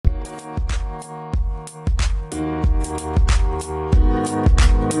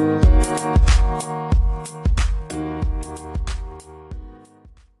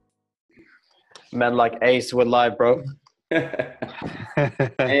man like Ace, we're live, bro. Hey,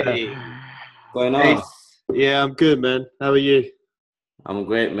 going on? Ace, yeah, I'm good, man. How are you? I'm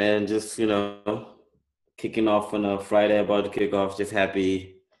great, man. Just, kicking off on a Friday, about to kick off. Just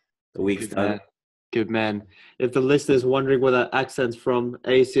happy the week's Good done. man. Good man. If the listener's wondering where that accent's from,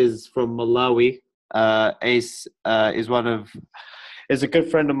 Ace is from Malawi. Ace is a good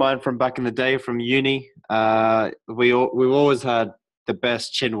friend of mine from back in the day from uni. We've always had the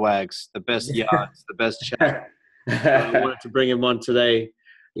best chin wags, the best yarns, the best chat. I wanted to bring him on today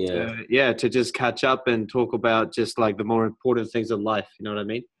Yeah, to just catch up and talk about just like the more important things in life. You know what I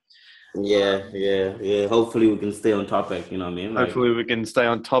mean? yeah. Hopefully we can stay on topic, you know what I mean? Hopefully we can stay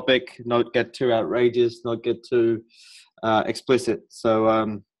on topic, not get too outrageous, not get too explicit.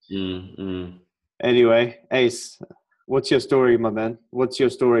 So anyway, Ace, what's your story, my man? What's your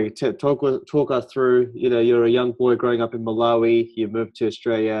story? Talk us through. You know, you're a young boy growing up in Malawi. You moved to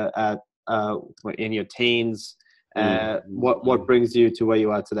Australia in your teens. What brings you to where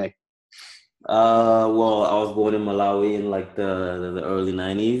you are today? Well, I was born in Malawi in like the early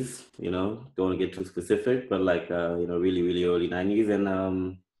 90s, don't want to get too specific, but like, really, really early 90s. And,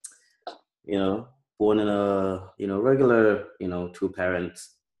 born in a, regular, two-parent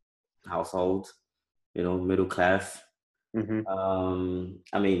household, middle class. Middle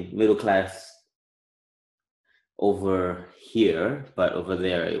class over here, but over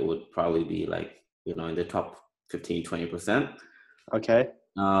there it would probably be like, in the top 15, 20%. Okay.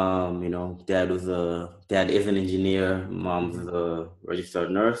 Dad is an engineer, mom's a registered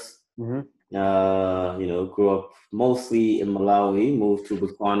nurse. Grew up mostly in Malawi, moved to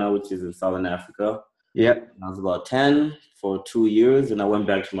Botswana, which is in Southern Africa. Yep. I was about 10 for 2 years, and I went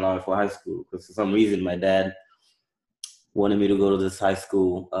back to Malawi for high school because for some reason my dad wanted me to go to this high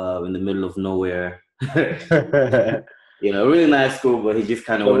school in the middle of nowhere. Really nice school, but he just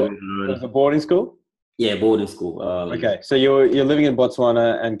kind of wanted me to learn. It was a boarding school? Yeah, boarding school. Okay, so you're living in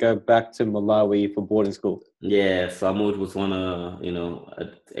Botswana and go back to Malawi for boarding school. Yeah, so I moved to Botswana,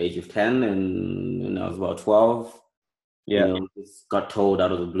 at the age of 10, and when I was about 12, just got told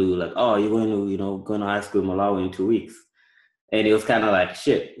out of the blue, like, oh, you're going to, going to high school in Malawi in 2 weeks. And it was kind of like,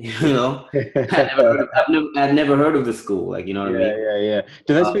 shit, I'd never heard of the school, like, you know what I mean? Yeah.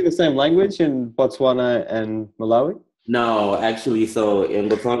 Do they speak the same language in Botswana and Malawi? No, actually, so in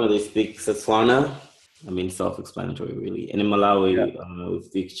Botswana, they speak Setswana. Self-explanatory, really. And in Malawi, we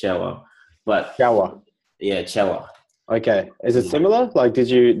speak Chewa. But Chewa. Yeah, Chewa. Okay. Is it similar? Like, did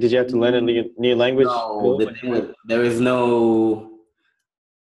you have to learn a new language? No, there is no.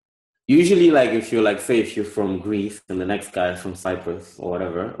 Usually, like if you're if you're from Greece and the next guy is from Cyprus or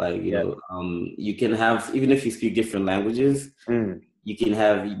whatever, like you can have, even if you speak different languages, you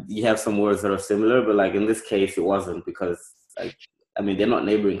have some words that are similar, but like in this case, it wasn't because they're not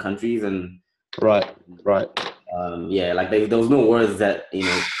neighboring countries and. Right. There was no words that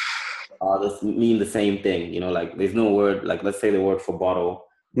that mean the same thing. There's no word, like let's say the word for bottle.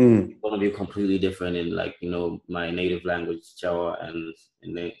 It's gonna be completely different in my native language, Chewa, and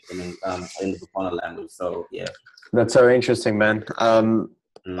in the Botswana language. So yeah, that's so interesting, man. I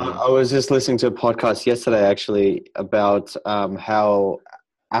was just listening to a podcast yesterday, actually, about how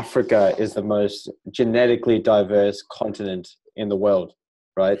Africa is the most genetically diverse continent in the world.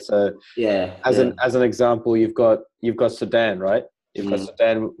 Right. So as an example, you've got Sudan, right? You've got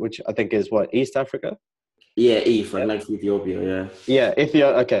Sudan, which I think is East Africa? Yeah, East, like next to Ethiopia, yeah. Yeah,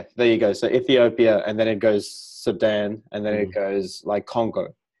 Ethiopia. Okay, there you go. So Ethiopia, and then it goes Sudan, and then it goes like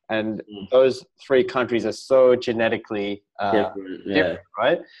Congo. And those three countries are so genetically different,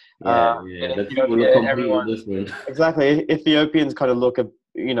 right? Different. Exactly. Ethiopians kind of look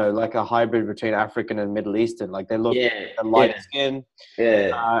like a hybrid between African and Middle Eastern. Like they look light skin.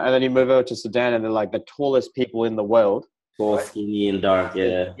 Yeah. And then you move over to Sudan and they're like the tallest people in the world. Tall, skinny, and dark,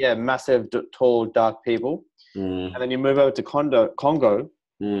 yeah. Yeah, massive, tall, dark people. And then you move over to Congo,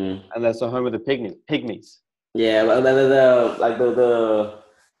 and that's the home of the pygmies. Yeah,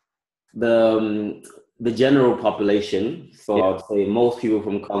 the general population. So I'd say most people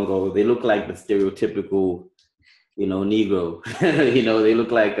from Congo, they look like the stereotypical, Negro. They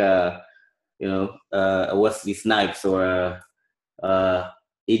look like a Wesley Snipes or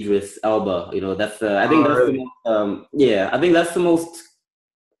Idris Elba. That's I think that's the most, I think that's the most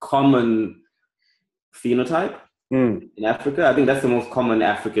common phenotype in Africa. I think that's the most common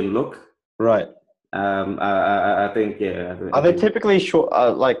African look. Right. I think Are they typically short?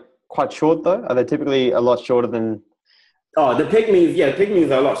 Quite short though? Are they typically a lot shorter than? Oh, the pygmies. Yeah,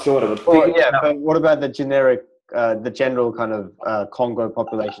 pygmies are a lot shorter. But what about the generic the general kind of Congo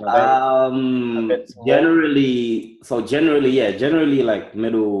population? Are they a bit small? Generally like the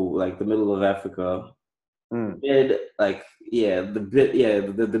middle of Africa. Mid, like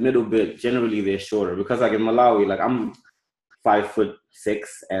the middle bit. Generally they're shorter because like in Malawi, like I'm 5'6",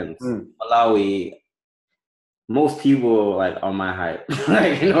 and Malawi, most people like are my height.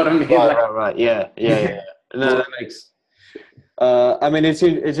 Like, you know what I mean? Right. Yeah. No, that makes. I mean, it's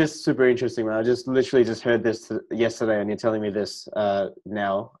just super interesting, man. I just literally just heard this yesterday, and you're telling me this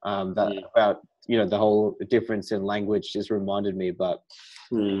now. About the whole difference in language just reminded me. But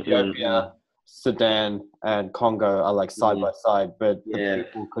Ethiopia, Sudan, and Congo are like side by side, but the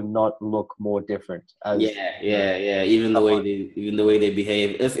people could not look more different. Even the way they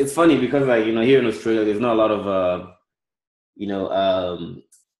behave. It's funny because like here in Australia, there's not a lot of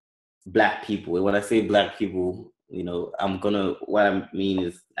black people. When I say black people, what I mean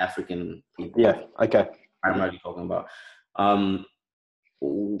is African people. Yeah. Okay. I'm already talking about.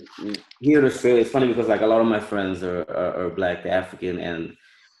 Here in Australia, it's funny because like a lot of my friends are black, they're African, and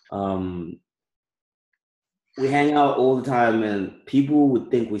we hang out all the time, and people would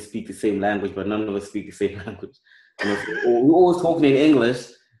think we speak the same language, but none of us speak the same language. We're always talking in English.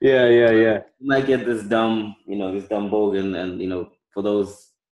 Yeah. You might get this dumb bogan, and for those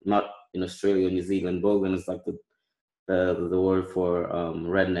not in Australia or New Zealand, bogan is like the word for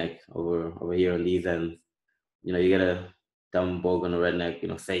redneck over here in these ends. You get a dumb bogan or redneck,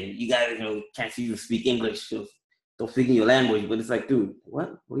 saying you guys can't even speak English, don't speak in your language. But it's like, dude,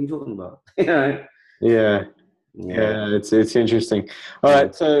 what are you talking about? Yeah, it's interesting. All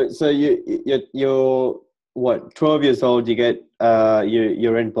right, so you're what, 12 years old? You get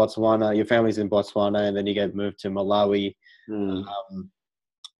you're in Botswana. Your family's in Botswana, and then you get moved to Malawi.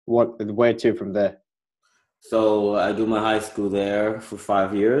 Where to from there? So I do my high school there for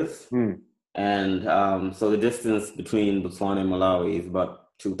 5 years, and so the distance between Botswana and Malawi is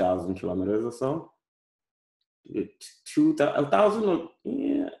about 2,000 kilometers or so. 2,000 or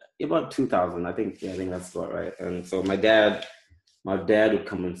about 2,000. I think that's about right. And so my dad would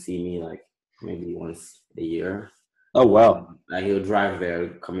come and see me like maybe once a year. Oh wow! Like he'll drive there,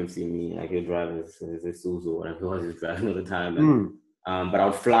 come and see me. Like he'll drive his Isuzu or whatever he was driving all the time. And, but I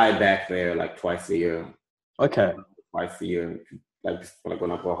would fly back there like twice a year. Okay. Twice a year, like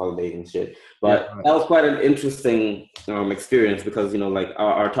when I go on holidays and shit. But that was quite an interesting experience because like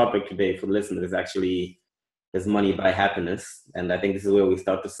our topic today for the listeners is actually "Does money buy happiness?" And I think this is where we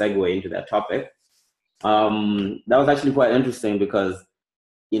start to segue into that topic. That was actually quite interesting because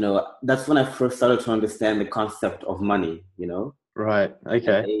that's when I first started to understand the concept of money. Right.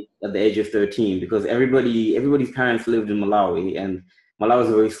 Okay. At the age of 13, because everybody's parents lived in Malawi, and Malawi is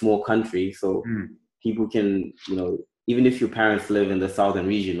a very small country, so people can, even if your parents live in the southern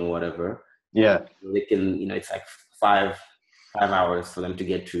region or whatever, they can, it's like five hours for them to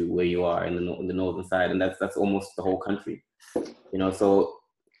get to where you are in the northern side, and that's almost the whole country. So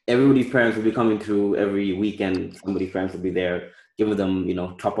everybody's parents will be coming through every weekend. Somebody's parents will be there, giving them,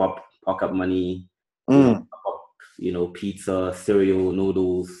 top up money, top up, pizza, cereal,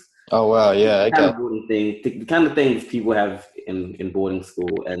 noodles. Oh wow, yeah, okay. The kind of things people have in boarding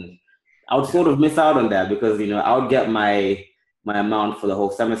school, and I would sort of miss out on that because I would get my amount for the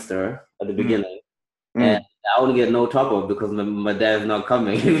whole semester at the beginning, and I wouldn't get no top up because my dad's not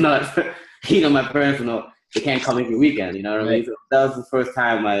coming. He's not, my parents they can't come every weekend. You know what I mean? So that was the first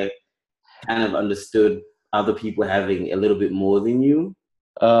time I kind of understood other people having a little bit more than you.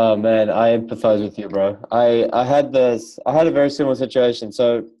 Oh man, I empathize with you, bro. I had a very similar situation.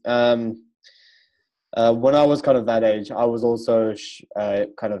 So when I was kind of that age, I was also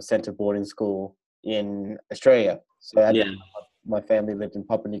kind of sent to boarding school in Australia. So my family lived in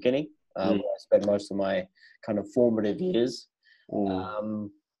Papua New Guinea, where I spent most of my kind of formative years.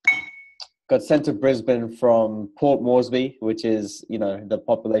 Got sent to Brisbane from Port Moresby, which is, the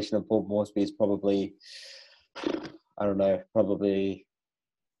population of Port Moresby is probably, I don't know,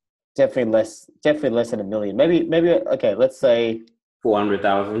 definitely less than 1 million. Maybe, okay, let's say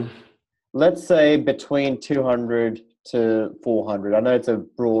 400,000. Let's say between 200 to 400. I know it's a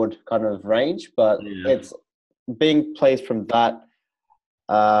broad kind of range, but it's being placed from that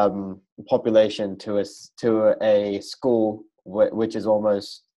population to a school which is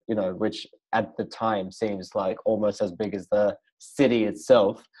almost, which at the time seems like almost as big as the city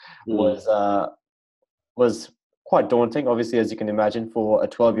itself, was quite daunting, obviously, as you can imagine, for a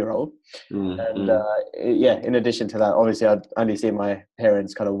 12-year-old. And in addition to that, obviously, I'd only see my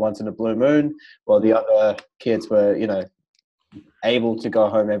parents kind of once in a blue moon, while the other kids were, able to go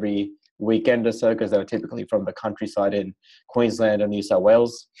home every weekend or so, because they were typically from the countryside in Queensland or New South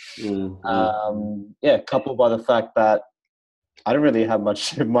Wales. Coupled by the fact that I didn't really have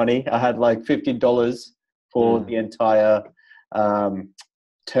much money. I had like $50 for the entire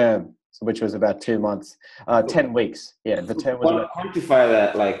term, which was about 2 months, 10 weeks. Yeah, the term was quantify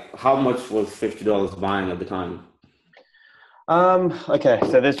that. Like, how much was $50 buying at the time? Okay,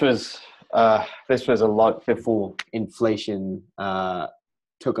 so this was a lot before inflation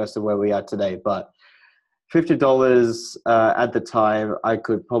took us to where we are today. But $50 at the time, I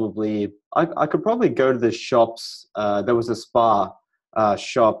could probably go to the shops. There was a spa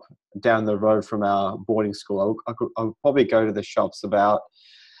shop down the road from our boarding school. I would probably go to the shops about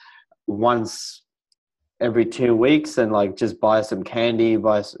once every 2 weeks and like just buy some candy,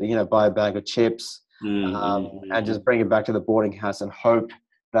 buy a bag of chips, and just bring it back to the boarding house and hope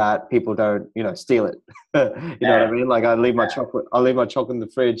that people don't, steal it. You know what I mean? Like I leave my chocolate in the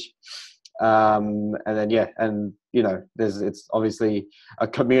fridge. And then, it's obviously a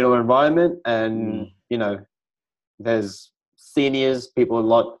communal environment, and, there's seniors, people a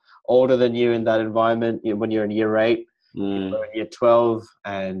lot older than you in that environment. When you're in year 8, you're in year 12,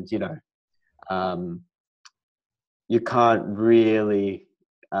 and, you can't really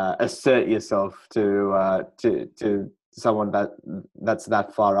assert yourself to someone that's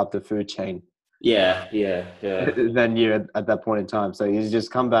that far up the food chain. Yeah. Than you at that point in time. So you just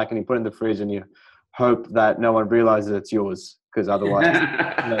come back and you put it in the fridge and you hope that no one realizes it's yours, because otherwise,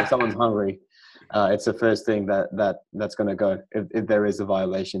 someone's hungry. It's the first thing that's going to go if there is a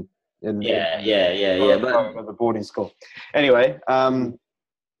violation. But the boarding school. Anyway,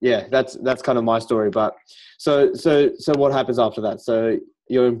 that's kind of my story. But so what happens after that? So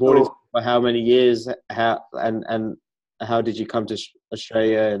you're in boarding school for how many years? How did you come to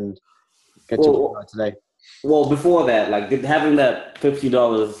Australia and get to today? Well, before that, like, did having that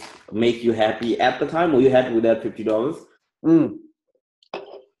 $50 make you happy at the time? Were you happy with that $50?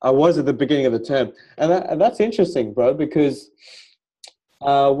 I was at the beginning of the term, and that's interesting, bro, because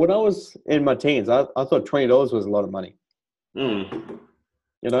when I was in my teens, I thought $20 was a lot of money. I'd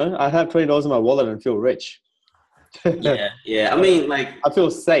have $20 in my wallet and feel rich. I mean, like, I feel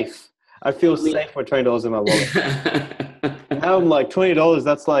safe. I feel safe with $20 in my wallet. Now I'm like, $20.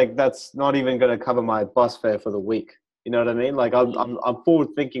 That's not even going to cover my bus fare for the week. You know what I mean? Like I'm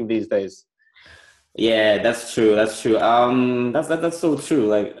forward thinking these days. Yeah, that's true. That's so true.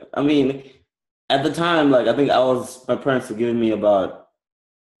 Like, I mean, at the time, like, I think my parents were giving me about,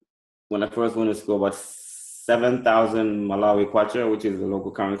 when I first went to school, about 7,000 Malawi kwacha, which is the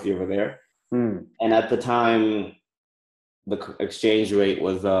local currency over there. And at the time, the exchange rate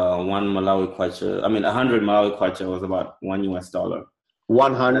was 1 Malawi kwacha. I mean, 100 Malawi kwacha was about $1.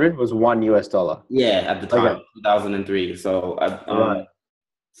 100 was $1. Yeah, at the time, 2003. So,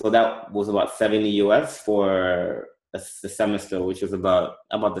 so that was about 70 US for a semester, which was about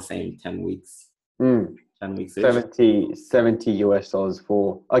the same, 10 weeks. 10 weeks. $70 US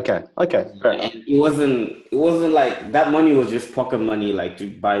for okay. And it wasn't like that money was just pocket money, like to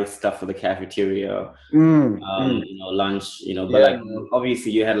buy stuff for the cafeteria, lunch, but like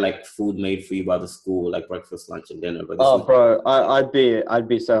obviously you had like food made for you by the school, like breakfast, lunch, and dinner. But bro, I'd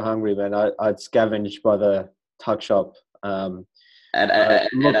be so hungry, man. I'd scavenge by the tuck shop.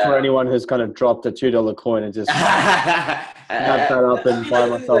 Look for anyone who's kind of dropped a $2 coin and just snap that up and buy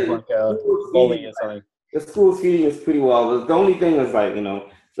myself like a lolly or something. The school feeding is pretty well, but the only thing is like,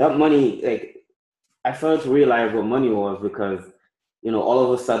 that money, like, I started to realize what money was because, all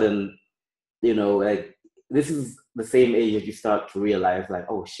of a sudden, like, this is the same age that you start to realize, like,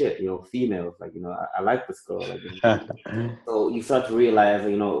 oh shit, females, like, I like this girl. Like, so you start to realize,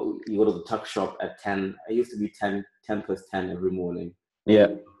 you go to the tuck shop at 10. I used to be 10 plus 10 every morning. Yeah.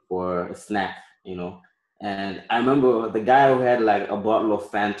 For a snack, And I remember the guy who had like a bottle of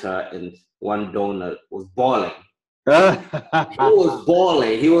Fanta and one donut was balling. He was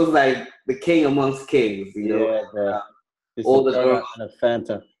balling. He was like the king amongst kings, all the girls and a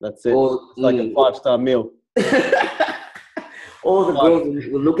Fanta. That's it. It's like a 5-star meal. All the girls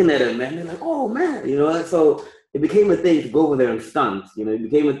were looking at him, man. They're like, "Oh man," So it became a thing to go over there and stunt. It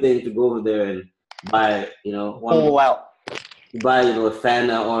became a thing to go over there and buy, all out. Buy, a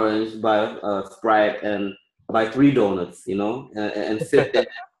Fanta orange, buy a Sprite, and buy 3 donuts, and sit there.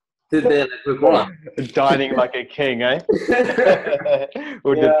 Dining like a king, eh?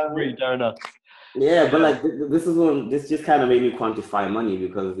 With the 3 donuts. Yeah, but like this just kind of made me quantify money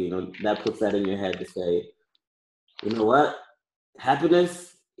because that puts that in your head to say, you know what,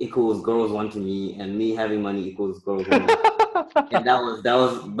 happiness equals girls wanting me, and me having money equals girls wanting me. And that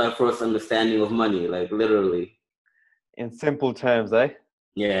was my first understanding of money, like literally. In simple terms, eh?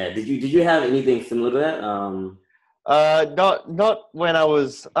 Yeah. Did you have anything similar to that? Not when I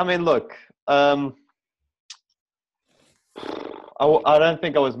was. I mean, look. I don't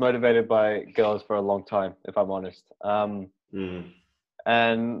think I was motivated by girls for a long time, if I'm honest. Mm,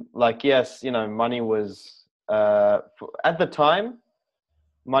 And like, yes, money was at the time,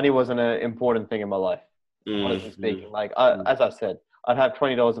 money wasn't an important thing in my life. mm, Honestly mm, speaking, like mm, as I said, I'd have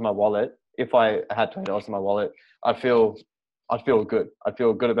 $20 in my wallet. If I had $20 in my wallet, I'd feel, I'd feel good. I'd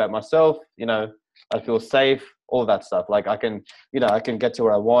feel good about myself. I'd feel safe. All that stuff. Like I can get to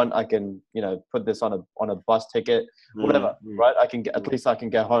where I want. I can, put this on a bus ticket, whatever. mm, mm, Right? I can get, at least I can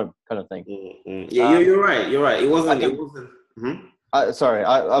get home, kind of thing. Yeah, Um, you're right. You're right. It I wasn't. It can. wasn't. Mhm. Sorry,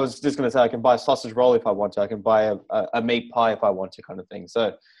 I was just going to say I can buy a sausage roll if I want to. I can buy a meat pie if I want to, kind of thing.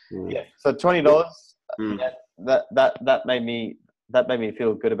 So, Mm. yeah. So $20, Mm. yeah, that made me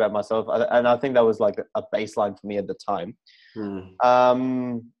feel good about myself, and I think that was like a baseline for me at the time.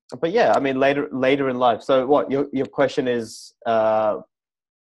 Mm. But yeah, I mean later in life. So, what your question is?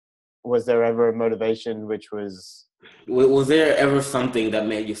 Was there ever a motivation which was? Was there ever something that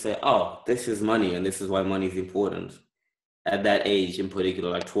made you say, "Oh, this is money, and this is why money is important"? At that age, in particular,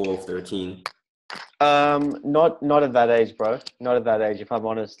 like 12, 13. Not at that age, bro. Not at that age, if I'm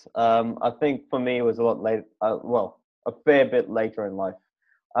honest. I think for me it was a lot late. Well, a fair bit later in life.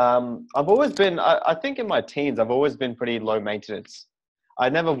 I've always been. I think in my teens, I've always been pretty low maintenance. I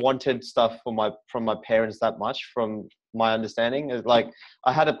never wanted stuff from my parents that much. From my understanding, like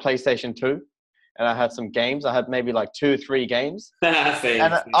I had a PlayStation 2, and I had some games. I had maybe like 2, 3 games, Same.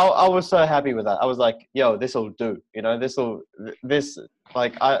 and I was so happy with that. I was like, "Yo, this will do." This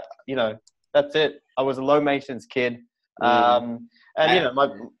like that's it. I was a low maintenance kid, Mm. and I- my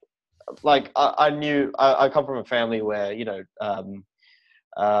like I knew I come from a family where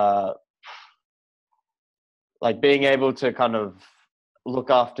uh, like being able to kind of look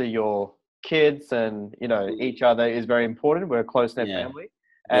after your kids and each other is very important. We're a close knit yeah, family,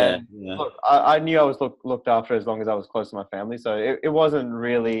 yeah, and yeah. look, I knew I was looked after as long as I was close to my family. So it wasn't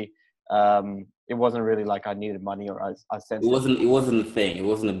really like I needed money or I It sensed it. wasn't. It wasn't a thing. It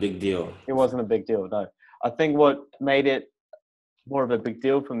wasn't a big deal. It wasn't a big deal. No, I think what made it more of a big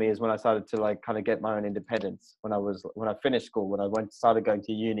deal for me is when I started to like kind of get my own independence. When I finished school, when I started going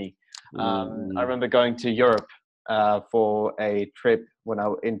to uni. I Mm. remember going to Europe for a trip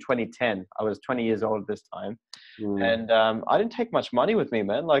in 2010. I was 20 years old this time, Mm. and I didn't take much money with me,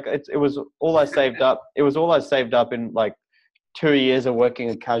 man. Like it was all I saved up. It was all I saved up in like 2 years of working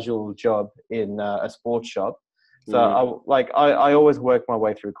a casual job in a sports shop. So Mm. I always worked my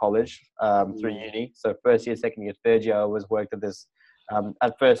way through college, through Mm. uni. So first year, second year, third year, I was worked at this.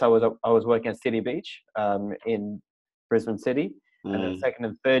 At first, I was working at City Beach in Brisbane City, and then Mm. second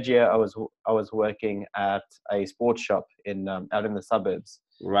and third year, I was working at a sports shop in out in the suburbs.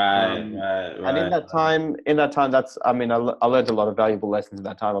 Right, Um, right, and right. in that time, I learned a lot of valuable lessons in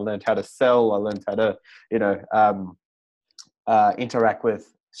that time. I learned how to sell. I learned how to, you know, interact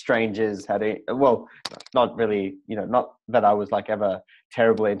with strangers, well, not really, not that I was like ever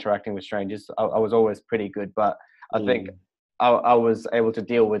terrible at interacting with strangers. I was always pretty good, but I think Mm. I was able to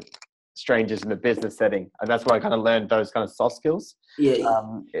deal with strangers in a business setting, and that's where I kind of learned those kind of soft skills Yeah.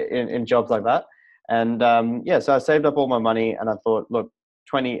 in jobs like that. And yeah, so I saved up all my money, and I thought, look,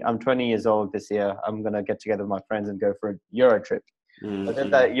 I'm 20 years old this year. I'm gonna get together with my friends and go for a Euro trip. I did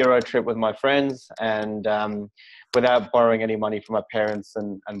Mm. that Euro trip with my friends, and without borrowing any money from my parents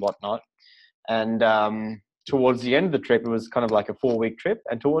and whatnot. And towards the end of the trip, it was kind of like a 4-week trip.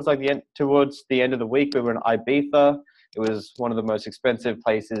 And towards the end of the week, we were in Ibiza. It was one of the most expensive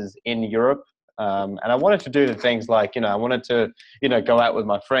places in Europe. And I wanted to do the things like, I wanted to, go out with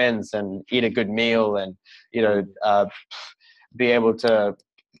my friends and eat a good meal and, be able to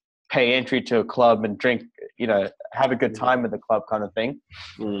pay entry to a club and drink, have a good time with the club kind of thing.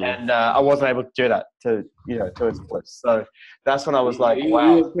 Mm. And I wasn't able to do that to its fullest. So that's when I was like,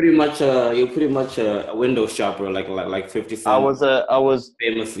 wow. You're pretty much a window shopper, like 50 I Cent was a, I was,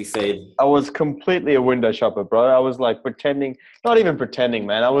 famously said. I was completely a window shopper, bro. I was like pretending, not even pretending,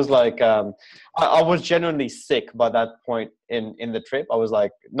 man. I was like, I was genuinely sick by that point in the trip. I was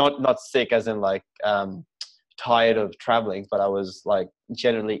like, not sick as in like tired of traveling, but I was like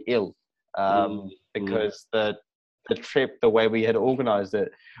genuinely ill Mm. Mm. because the trip, the way we had organized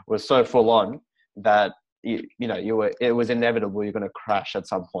it, was so full on that it was inevitable you're going to crash at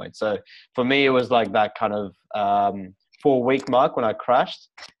some point. So for me, it was like that kind of 4-week mark when I crashed,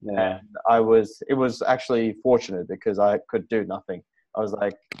 Yeah. and it was actually fortunate because I could do nothing. I was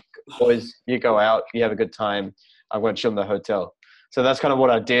like, boys, you go out, you have a good time. I'm going to chill in the hotel. So that's kind of what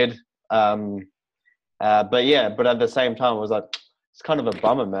I did. But at the same time, I was like, it's kind of a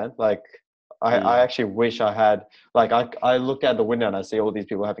bummer, man. Like, I actually wish I had, like, I look out the window and I see all these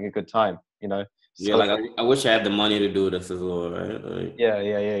people having a good time, you know? Yeah, like I wish I had the money to do this as well, right? Like,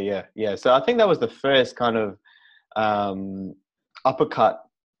 Yeah. So I think that was the first kind of uppercut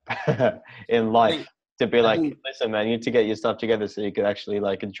in life, to be like, listen, man, you need to get your stuff together so you could actually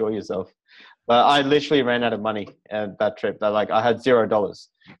like enjoy yourself. But I literally ran out of money at that trip. That like I had $0.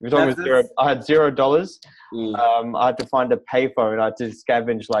 You're talking about zero. I had $0. I had to find a payphone. I had to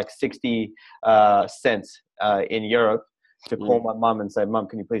scavenge like 60 cents in Europe to call my mum and say, "Mum,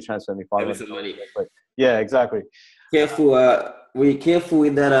 can you please transfer me $500?" Yeah, exactly. Careful, we careful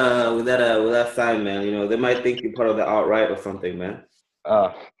with that sign, man. You know, they might think you're part of the alt-right or something, man.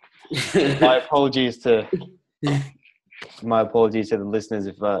 My apologies to the listeners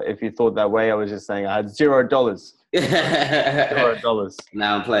if you thought that way. I was just saying I had $0. $0.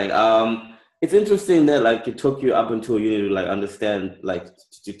 Now I'm playing. It's interesting that like it took you up until you need to like understand like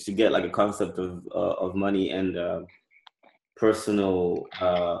to get like a concept of money and personal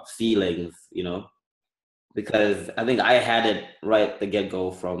feelings, you know, because I think I had it right at the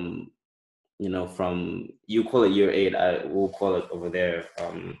get-go from, you know, from, you call it year 8, I will call it over there,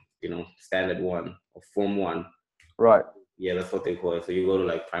 you know, standard 1 or form 1. Right. Yeah, that's what they call it. So you go to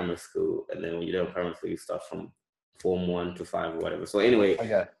like primary school, and then when you're done with primary school, you start from form 1 to 5 or whatever. So anyway,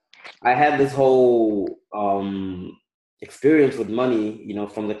 I had this whole experience with money, you know,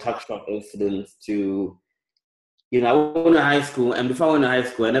 from the tuck shop incidents to, you know, I went to high school, and before I went to high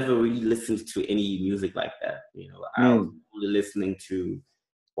school, I never really listened to any music like that. You know, I was only listening to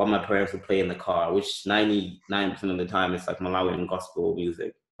what my parents would play in the car, which 99% of the time is like Malawian gospel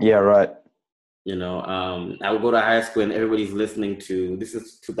music. Yeah, right. You know, I would go to high school and everybody's listening to, this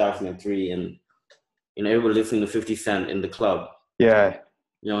is 2003, and, you know, everybody listening to 50 Cent in the club. Yeah.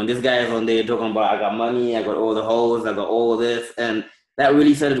 You know, and this guy is on there talking about, I got money, I got all the hoes, I got all this. And that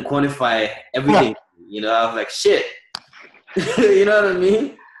really started to quantify everything. You know, I was like, shit. You know what I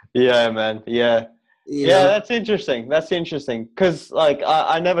mean? Yeah, man. Yeah. You know? That's interesting. Because, like,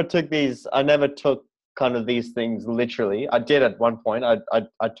 I never took kind of these things literally. I did at one point.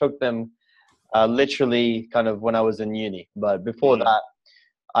 I took them literally kind of when I was in uni. But before that,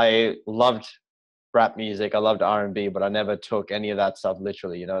 I loved rap music. I loved R&B, but I never took any of that stuff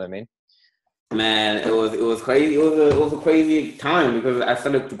literally. You know what I mean? Man, it was crazy. It was a crazy time because I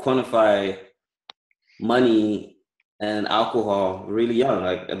started to quantify money and alcohol really young,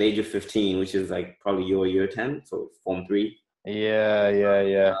 like at the age of 15, which is like probably your year 10, so form 3.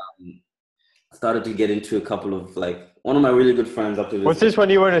 Yeah. Started to get into a couple of like, one of my really good friends up to this. Was this when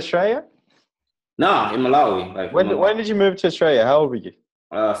you were in Australia? No, in Malawi. Like when did you move to Australia? How old were you?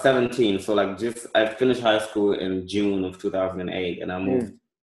 17. So like I finished high school in June of 2008, and I moved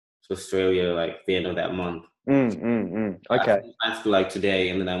to Australia like the end of that month. Okay. I finished high school like today,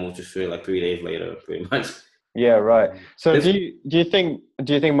 and then I moved to Australia like 3 days later, pretty much. Yeah, right. So do you think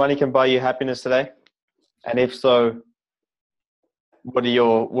money can buy you happiness today? And if so, what are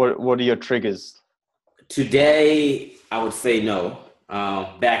your triggers? Today, I would say no.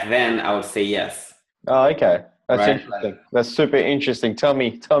 Back then, I would say yes. Oh, okay. That's interesting. That's super interesting. Tell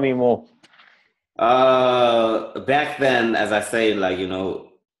me more. Back then, as I say, like, you know,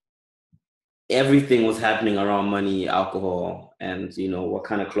 everything was happening around money, alcohol, and, you know, what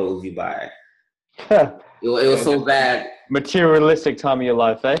kind of clothes you buy. It was so bad. Materialistic time of your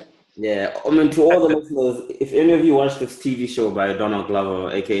life, eh? Yeah. I mean, to all the listeners, if any of you watch this TV show by Donald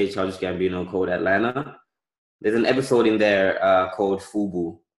Glover, aka Childish Gambino, called Atlanta, there's an episode in there called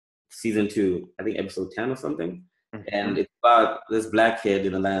FUBU, season 2, I think episode 10 or something. Mm-hmm. And it's about this black kid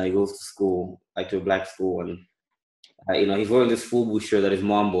in Atlanta. He goes to school, like to a black school, and you know, he's wearing this FUBU shirt that his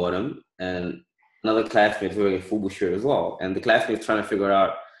mom bought him, and another classmate's wearing a FUBU shirt as well. And the classmate's trying to figure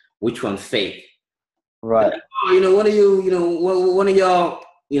out which one's fake. Right. Like, oh, you know, one of y'all,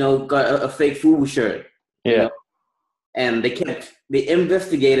 you know, got a fake FUBU shirt. Yeah. You know? And they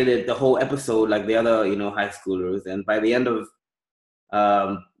investigated it the whole episode like the other, you know, high schoolers. And by the end of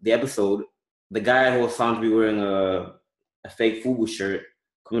the episode, the guy who was found to be wearing a fake FUBU shirt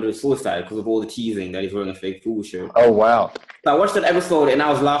committed suicide because of all the teasing that he's wearing a fake FUBU shirt. Oh, wow. So I watched that episode and I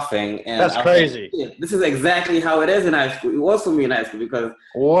was laughing. And that's crazy. Like, yeah, this is exactly how it is in high school. It was for me in high school because...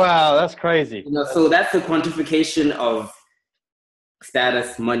 Wow, that's crazy. You know, so that's the quantification of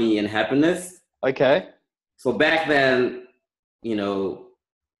status, money, and happiness. Okay. So back then, you know,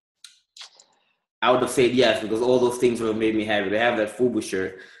 I would have said yes because all those things would have made me happy. They have that FUBU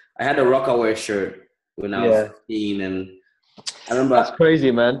shirt. I had a Rockaway shirt when I was 15, and I remember. That's crazy,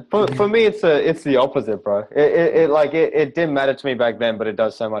 man. For me, it's the opposite, bro. It didn't matter to me back then, but it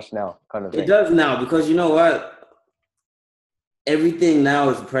does so much now, kind of thing. It does now because you know what? everything now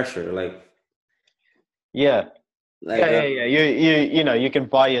is pressure. Like, Yeah. like, Yeah. You know, you can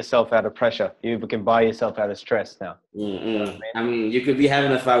buy yourself out of pressure. You can buy yourself out of stress now. You know what I mean, you could be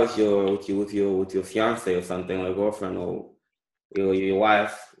having a fight with your fiance or something, or girlfriend, or your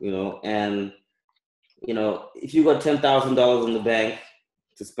wife, and if you got $10,000 in the bank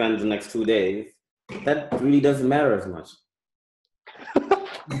to spend the next 2 days, that really doesn't matter as much.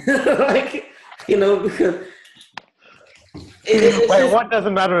 Like, because Wait, what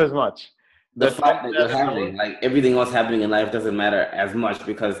doesn't matter as much? The fact that you're having, like, everything else happening in life doesn't matter as much,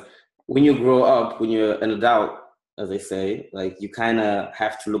 because when you grow up, when you're an adult, as they say, like, you kind of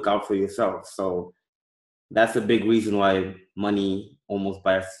have to look out for yourself. So that's a big reason why money almost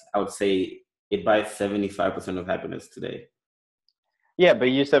buys, I would say, it buys 75% of happiness today. Yeah, but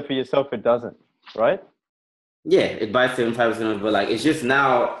you said for yourself it doesn't, right? Yeah, it buys 75%, but like, it's just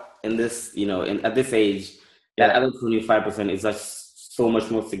now in this, at this age, that other 25% is just so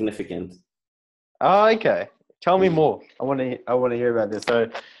much more significant. Oh, okay. Tell me more. I want to hear about this.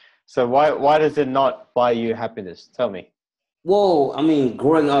 So why does it not buy you happiness? Tell me. Well, I mean,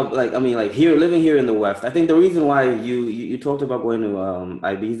 growing up, here, living here in the West, I think the reason why you talked about going to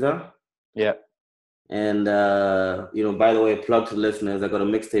Ibiza. Yeah. And by the way, plug to listeners, I got a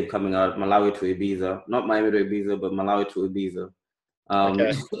mixtape coming out, Malawi to Ibiza, not Miami to Ibiza, but Malawi to Ibiza.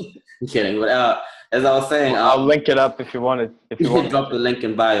 Okay. I'm kidding, but as I was saying, I'll link it up if you want. If you want, drop the link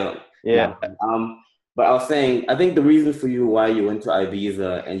in bio. Yeah. But I was saying, I think the reason for you why you went to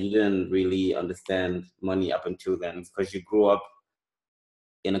Ibiza and you didn't really understand money up until then is because you grew up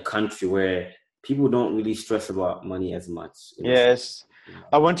in a country where people don't really stress about money as much. Yes.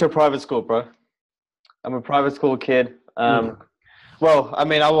 I went to a private school, bro. I'm a private school kid. Well, I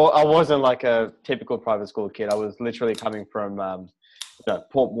mean, I wasn't like a typical private school kid. I was literally coming from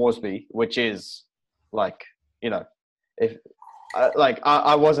Port Moresby, which is like, if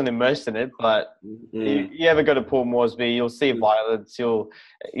I wasn't immersed in it, but you ever go to Port Moresby, you'll see violence. You'll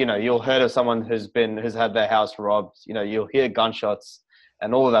heard of someone who's had their house robbed. You'll hear gunshots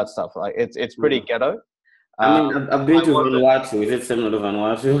and all of that stuff. Like it's pretty ghetto. I mean, I've been to Vanuatu. Is it similar to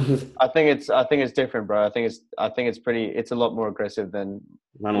Vanuatu? I think it's different, bro. I think it's a lot more aggressive than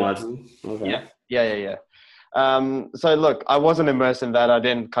Vanuatu. Okay. Yeah. So look, I wasn't immersed in that. I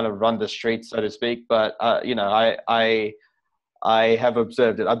didn't kind of run the streets, so to speak, but I have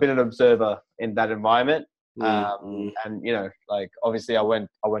observed it. I've been an observer in that environment. And obviously I went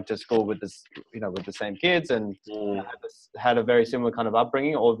to school with with the same kids, and had a very similar kind of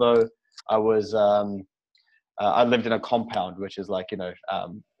upbringing, although I lived in a compound, which is like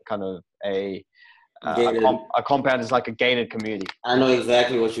kind of a compound is like a gated community. I know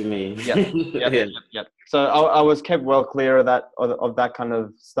exactly what you mean. Yeah. So I was kept well clear of that kind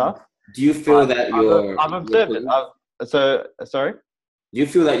of stuff. Do you feel that I've observed it? Sorry? Do you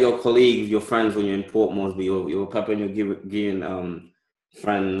feel that your colleagues, your friends, when you're in Port Moresby, your Papua New Guinean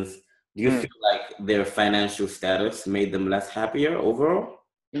friends, do you feel like their financial status made them less happier overall?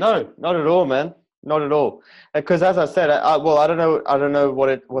 No, not at all, man. Not at all. Because as I said, I don't know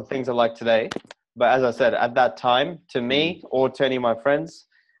what things are like today, but as I said, at that time, to me or to any of my friends,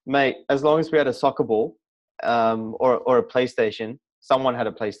 mate, as long as we had a soccer ball, or a PlayStation, someone had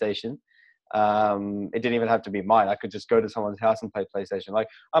a PlayStation. It didn't even have to be mine. I could just go to someone's house and play PlayStation. Like,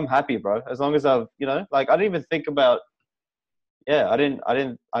 I'm happy, bro. As long as I've, like, I didn't even think about. Yeah, I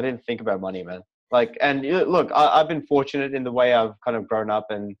didn't think about money, man. Like, and look, I've been fortunate in the way I've kind of grown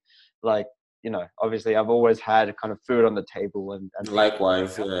up, and like, obviously I've always had kind of food on the table, and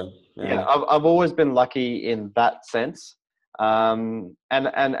likewise, yeah. I've always been lucky in that sense. And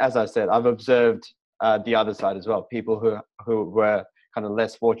as I said, I've observed the other side as well. People who were kind of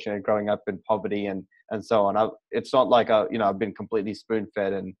less fortunate growing up in poverty and so on. It's not like I've been completely spoon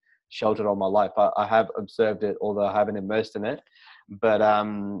fed and sheltered all my life. I have observed it, although I haven't immersed in it. But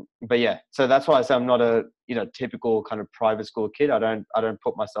yeah, so that's why I say I'm not a typical kind of private school kid. I don't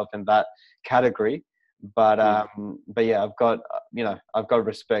put myself in that category. But yeah, I've got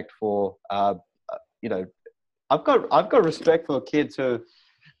respect for I've got respect for kids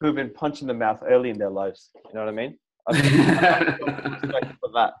who've been punched in the mouth early in their lives. You know what I mean? I've got respect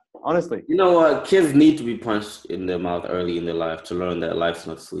for that. Honestly, you know what? Kids need to be punched in their mouth early in their life to learn that life's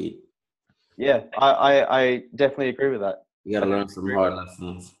not sweet. Yeah, I definitely agree with that. You gotta learn some hard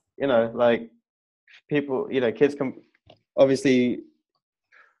lessons. Like people, kids can obviously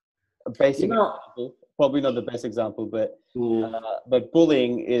a basic example, probably not the best example, but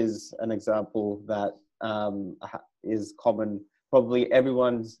bullying is an example that is common. Probably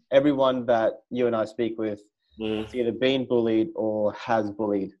everyone that you and I speak with has either been bullied or has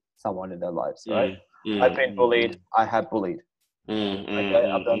bullied someone in their lives, right? I've been bullied. I have bullied.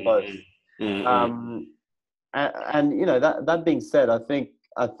 Okay, I've done both. And you know, that being said, I think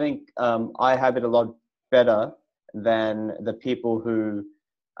I have it a lot better than the people who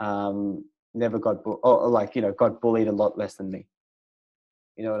never got or like, you know, got bullied a lot less than me.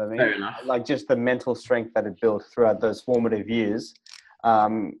 You know what I mean? Fair enough. Like just the mental strength that it built throughout those formative years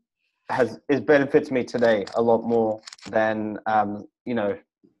benefits me today a lot more than you know.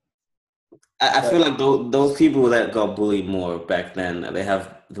 I feel like those people that got bullied more back then, they've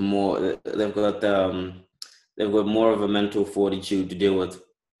got more of a mental fortitude to deal with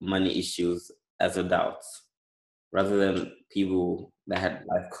money issues as adults, rather than people that had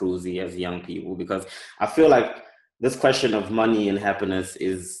life cruisy as young people. Because I feel like this question of money and happiness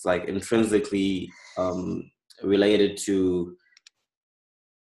is like intrinsically related to,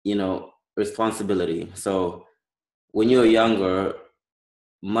 you know, responsibility. So when you're younger,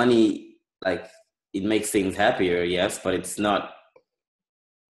 money, like, it makes things happier, yes, but it's not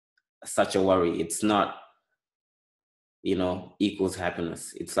such a worry. It's not, you know, equals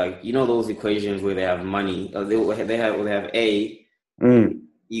happiness. It's like, you know, those equations where they have money, they have A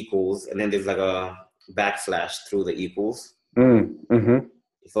equals, and then there's like a backslash through the equals.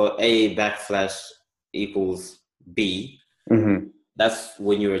 So A backslash equals B. That's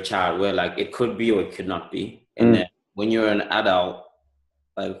when you're a child, where like it could be or it could not be. And then when you're an adult,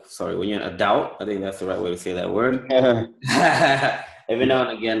 when you're an adult, I think that's the right way to say that word. Every now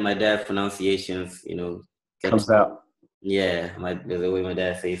and again, my dad's pronunciations, you know, comes out. Yeah, the way my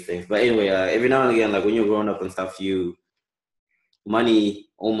dad says things. But anyway, every now and again, like when you're growing up and stuff, money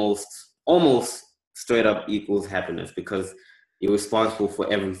almost straight up equals happiness, because you're responsible for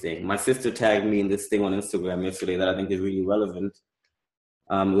everything. My sister tagged me in this thing on Instagram yesterday that I think is really relevant.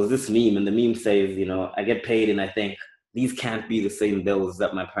 It was this meme, and the meme says, you know, I get paid and I think these can't be the same bills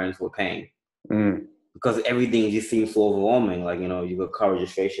that my parents were paying. Because everything just seems so overwhelming. Like, you know, you got car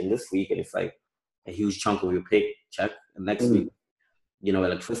registration this week and it's like a huge chunk of your paycheck. And next week, you know,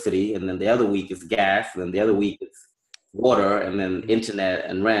 electricity. And then the other week is gas. And then the other week it's water, and then internet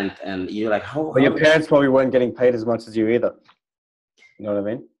and rent. And you're like, how? But your parents probably weren't getting paid as much as you either. You know what I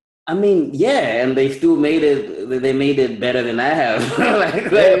mean? I mean, yeah, and they still made it better than I have.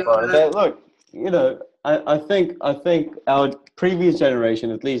 Look, you know, I think our previous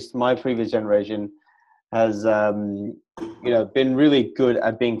generation, at least my previous generation, has you know, been really good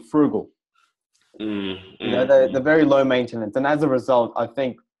at being frugal. You know, they're very low maintenance, and as a result, I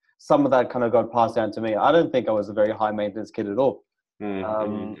think some of that kind of got passed down to me. I don't think I was a very high maintenance kid at all. You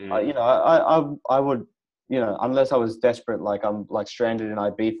know, I would, you know, unless I was desperate, like I'm like stranded in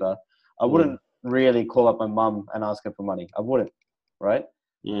Ibiza, I wouldn't really call up my mum and ask her for money. I wouldn't, right?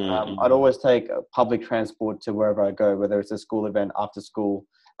 I'd always take public transport to wherever I go, whether it's a school event, after school,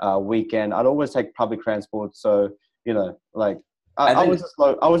 weekend. I'd always take public transport. So, you know, like I was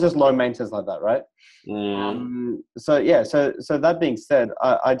just low maintenance like that, right? So yeah, so that being said,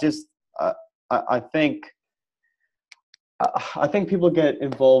 I think people get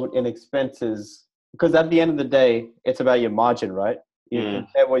involved in expenses because at the end of the day, it's about your margin, right? You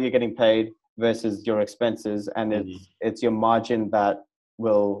compare what you're getting paid versus your expenses, and it's your margin that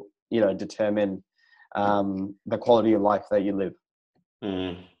will, you know, determine the quality of life that you live,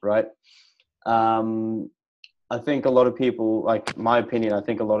 right? I think a lot of people, like my opinion, I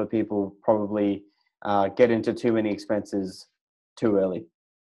think a lot of people probably get into too many expenses too early,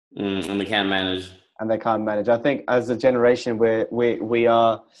 and they can't manage. I think as a generation where we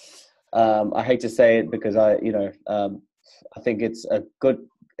are, I hate to say it because I think it's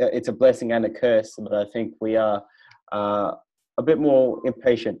a blessing and a curse, but I think we are a bit more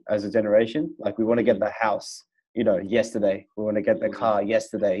impatient as a generation. Like we want to get the house, you know, yesterday. We want to get the car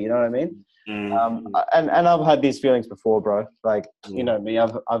yesterday. You know what I mean? And I've had these feelings before, bro. Like, you know me,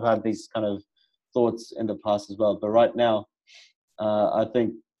 I've had these kind of thoughts in the past as well. But right now, I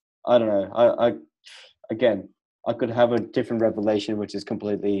think, I don't know. I could have a different revelation, which is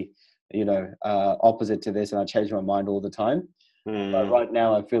completely, you know, opposite to this, and I change my mind all the time. But right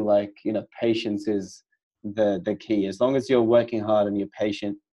now, I feel like, you know, patience is the key. As long as you're working hard and you're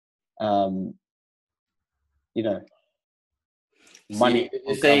patient, you know, money.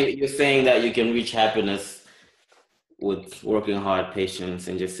 You're saying that you can reach happiness with working hard, patience,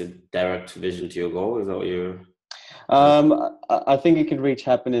 and just a direct vision to your goal. Is that what you're? I think you can reach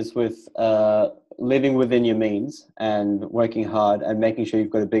happiness with living within your means and working hard and making sure you've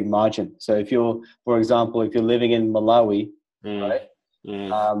got a big margin. So if you're, for example, if you're living in Malawi, right? You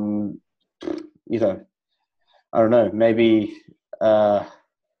know, I don't know, maybe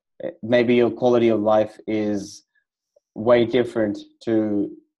your quality of life is way different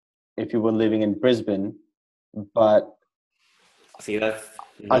to if you were living in Brisbane, but See, that's.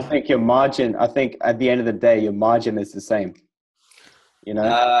 I think your margin. I think at the end of the day, your margin is the same. You know,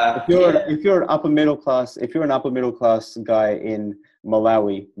 if you're an upper middle class, if you're an upper middle class guy in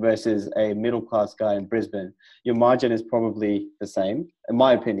Malawi versus a middle class guy in Brisbane, your margin is probably the same, in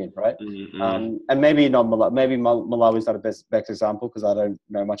my opinion, right? Mm-hmm. And maybe not Malawi. Maybe Malawi is not a best example because I don't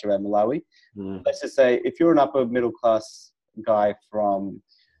know much about Malawi. Let's just say if you're an upper middle class guy from,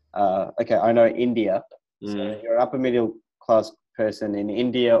 okay, I know India. So you're an upper middle class person in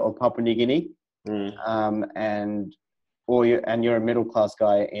India or Papua New Guinea, and you're a middle class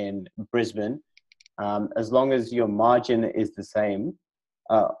guy in Brisbane, as long as your margin is the same,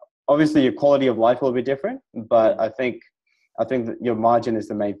 obviously your quality of life will be different, but I think that your margin is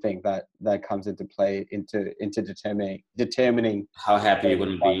the main thing that comes into play into determining how happy you're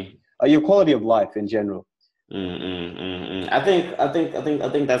going to be, your quality of life in general. I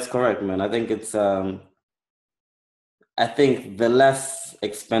think that's correct, man. I think it's I think the less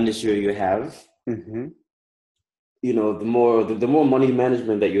expenditure you have, you know, the more money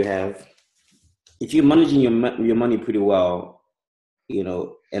management that you have. If you're managing your money pretty well, you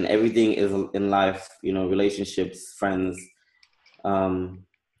know, and everything is in life, you know, relationships, friends, you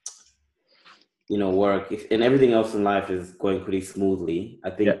know, work, and everything else in life is going pretty smoothly,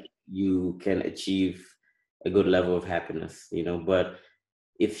 I think you can achieve a good level of happiness, you know. But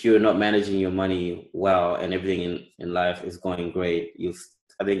if you're not managing your money well and everything in life is going great,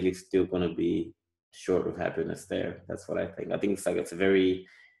 I think you're still going to be short of happiness there. That's what I think. I think it's a very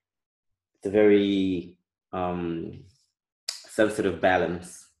sensitive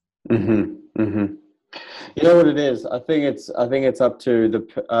balance. You know what it is? I think it's up to the.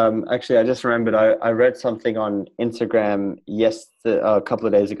 Actually, I just remembered. I read something on Instagram a couple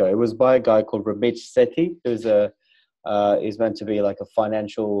of days ago. It was by a guy called Ramit Sethi, who's he's meant to be like a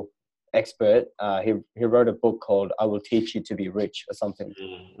financial expert. He wrote a book called "I Will Teach You to Be Rich" or something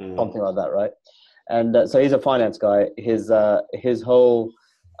like that, right? And so he's a finance guy. His whole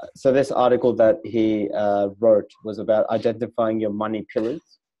so this article that he wrote was about identifying your money pillars.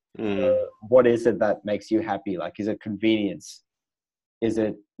 What is it that makes you happy? Like, is it convenience? Is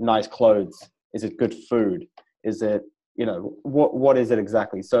it nice clothes? Is it good food? Is it, you know, what is it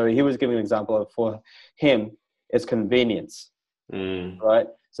exactly? So he was giving an example of, for him, it's convenience, right?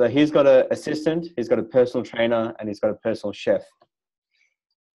 So he's got an assistant, he's got a personal trainer, and he's got a personal chef.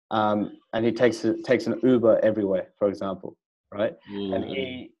 And he takes an Uber everywhere, for example, right? And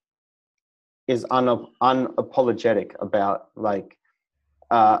he is unapologetic about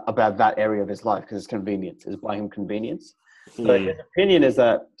that area of his life because it's convenience. It's buying him convenience. So his opinion is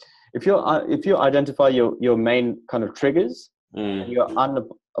that if you identify your main kind of triggers and you're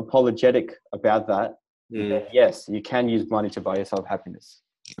unapologetic about that, then yes, you can use money to buy yourself happiness.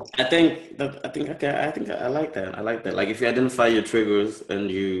 I think I like that. I like that. Like, if you identify your triggers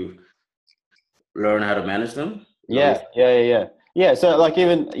and you learn how to manage them. Yeah. So like,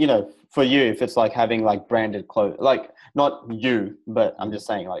 even, you know, for you, if it's like having like branded clothes, like not you, but I'm just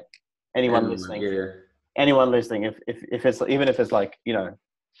saying, like anyone listening, if it's, even if it's like, you know,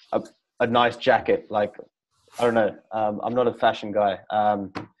 a nice jacket, like, I don't know, I'm not a fashion guy.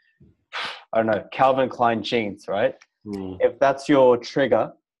 I don't know, Calvin Klein jeans, right? If that's your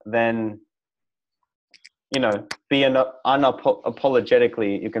trigger, then, you know,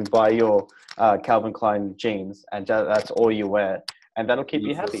 unapologetically, you can buy your Calvin Klein jeans, and that's all you wear, and that'll keep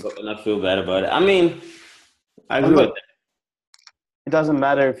you happy. And I feel bad about it. I mean, I agree with that. It doesn't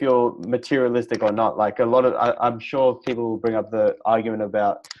matter if you're materialistic or not. Like, I'm sure people will bring up the argument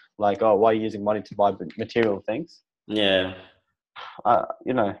about, like, oh, why are you using money to buy material things? Yeah.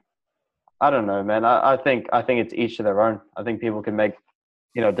 You know, I don't know, man. I think it's each to their own. I think people can make,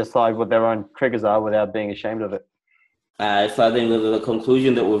 you know, decide what their own triggers are without being ashamed of it. So I think the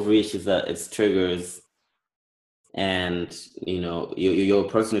conclusion that we've reached is that it's triggers, and, you know, your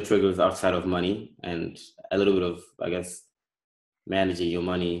personal triggers outside of money, and a little bit of, I guess, managing your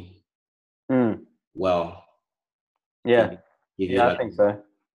money well. Yeah, I think so.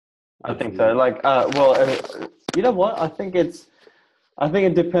 I think so. Like, well, you know what? I think it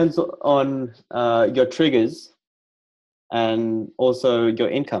depends on your triggers and also your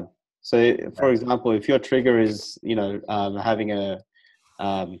income. So, for example, if your trigger is, you know, having a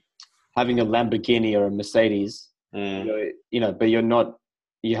Lamborghini or a Mercedes, you know, but you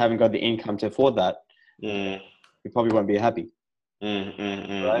haven't got the income to afford that, you probably won't be happy.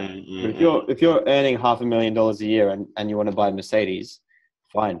 Right? But if you're earning $500,000 a year and you want to buy a Mercedes,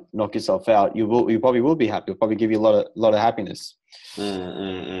 fine, knock yourself out. You probably will be happy. It'll probably give you a lot of happiness.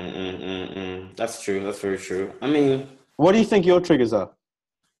 That's true. That's very true. I mean, what do you think your triggers are?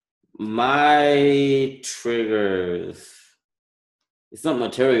 My triggers, it's not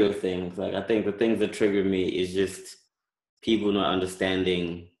material things. Like I think the things that trigger me is just people not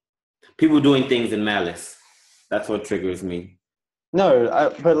understanding, people doing things in malice. That's what triggers me.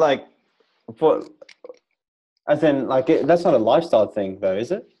 No, but like, for as in like that's not a lifestyle thing though,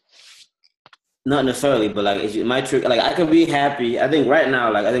 is it? Not necessarily, but like it might trigger. Like I could be happy. I think right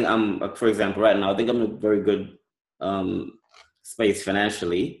now, like I think I'm, like, for example, right now, I think I'm in a very good space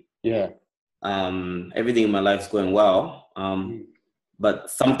financially. Yeah. Everything in my life is going well. Mm.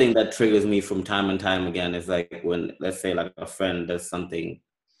 But something that triggers me from time and time again is like when, let's say, like a friend does something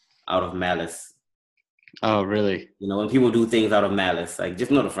out of malice. Oh, really? You know, when people do things out of malice, like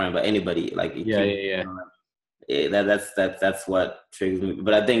just not a friend, but anybody, like Yeah, people, yeah, you know, that's what triggers me.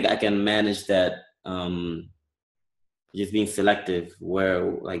 But I think I can manage that, just being selective where,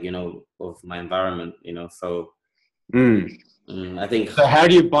 like, you know, of my environment, you know. So I think So how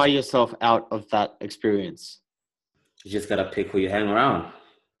do you buy yourself out of that experience? you just gotta pick who you hang around.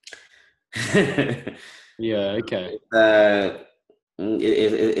 Yeah, okay.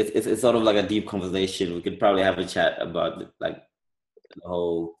 It's sort of like a deep conversation. We could probably have a chat about like the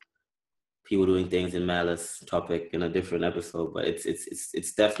whole people doing things in malice topic in a different episode, but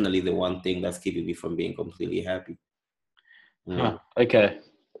it's definitely the one thing that's keeping me from being completely happy. Huh, okay.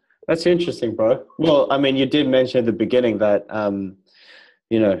 That's interesting, bro. Well, I mean, you did mention at the beginning that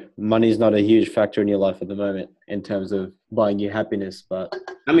you know, money's not a huge factor in your life at the moment in terms of buying you happiness, but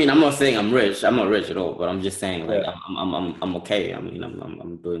I mean, I'm not saying I'm rich. I'm not rich at all, but I'm just saying like yeah, I'm okay. I mean,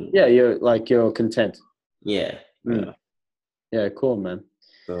 I'm doing. yeah, you're content. Yeah, Mm. yeah. Yeah, cool, man.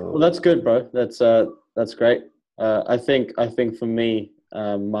 Well, So that's good, bro. That's great. I think for me,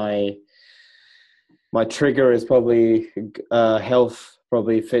 my trigger is probably health,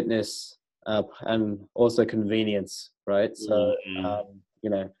 probably fitness, and also convenience, right? So, you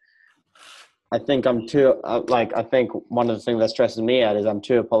know, I think I'm too like I think one of the things that stresses me out is I'm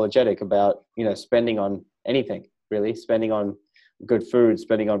too apologetic about, you know, spending on anything really, spending on good food,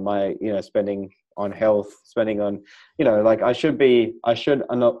 spending on my, you know, spending on health, spending on, you know, like I should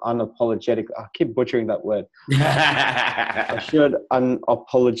unapologetic. I keep butchering that word. I should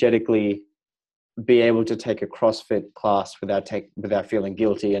unapologetically be able to take a CrossFit class without feeling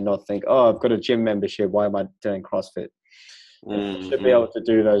guilty and not think, oh, I've got a gym membership. Why am I doing CrossFit? I should be able to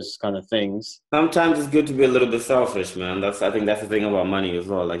do those kind of things. sometimes it's good to be a little bit selfish, man. I think that's the thing about money as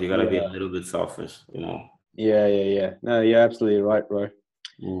well. Like you gotta be a Yeah. little bit selfish, you know. Yeah. No, you're absolutely right, bro.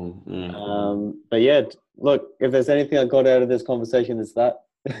 Mm. But yeah, look, if there's anything I got out of this conversation, it's that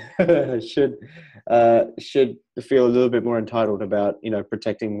should feel a little bit more entitled about, you know,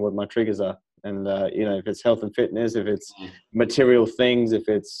 protecting what my triggers are. And, you know, if it's health and fitness, if it's material things, if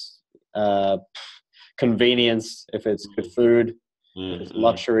it's convenience, if it's good food, if it's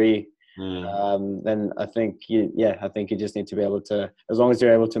luxury, then I think I think you just need to be able to, as long as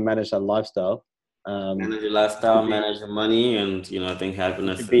you're able to manage that lifestyle, Manage your lifestyle, manage your money, and you know I think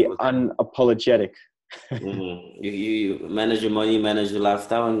happiness. be unapologetic. You manage your money, manage your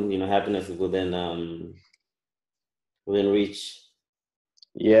lifestyle, and you know happiness is within reach.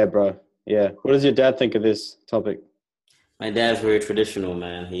 Yeah, bro. Yeah. What does your dad think of this topic? My dad's very traditional,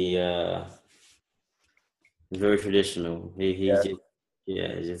 man. He's very traditional. He's just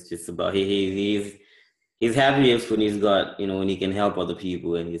it's just about he's happiest when he's got, you know, when he can help other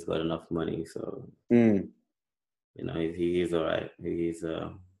people and he's got enough money. So you know he's all right.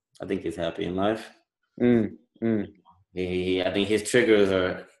 I think he's happy in life. I think his triggers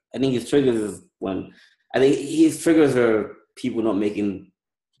are. I think his triggers is when. I think his triggers are people not making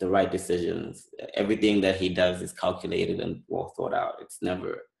the right decisions. Everything that he does is calculated and well thought out. It's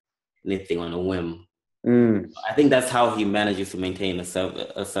never anything on a whim. I think that's how he manages to maintain a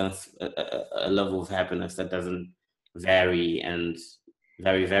level of happiness that doesn't vary and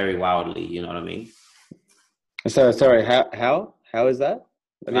very, very wildly. You know what I mean? So sorry. How is that?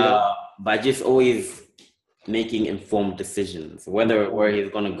 By just always making informed decisions, whether where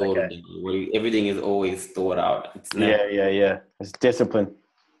he's gonna go to dinner, everything is always thought out. It's never, yeah. It's discipline.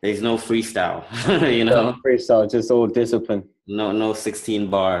 There's no freestyle, you know. Freestyle, just all discipline. No 16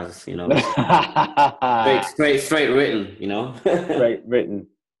 bars, you know. straight written, you know. Straight written.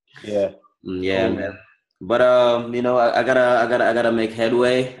 Yeah. Yeah, man. But you know, I gotta make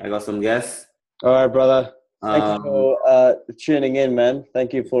headway. I got some guests. All right, brother. Thank you for tuning in, man.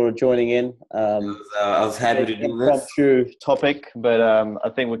 Thank you for joining in. I was happy to do this. Impromptu topic, but I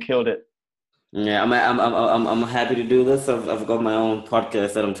think we killed it. Yeah, I'm happy to do this. I've got my own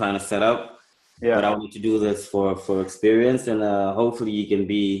podcast that I'm trying to set up. Yeah. But I want to do this for experience, and hopefully you can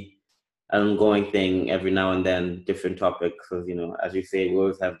be an ongoing thing every now and then, different topics. Because you know, as you say, we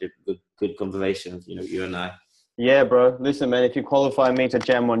always have good conversations. You know, you and I. Yeah, bro. Listen, man, if you qualify me to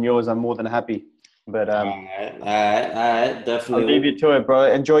jam on yours, I'm more than happy. But I'll leave Definitely. you to it,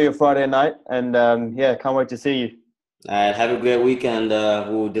 bro. Enjoy your Friday night, and yeah, can't wait to see you. All right, have a great weekend.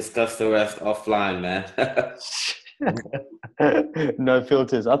 We'll discuss the rest offline, man. No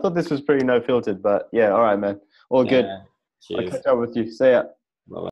filters. I thought this was pretty no filtered, but yeah, all right, man. All good. I'll Cheers. catch up with you. See ya.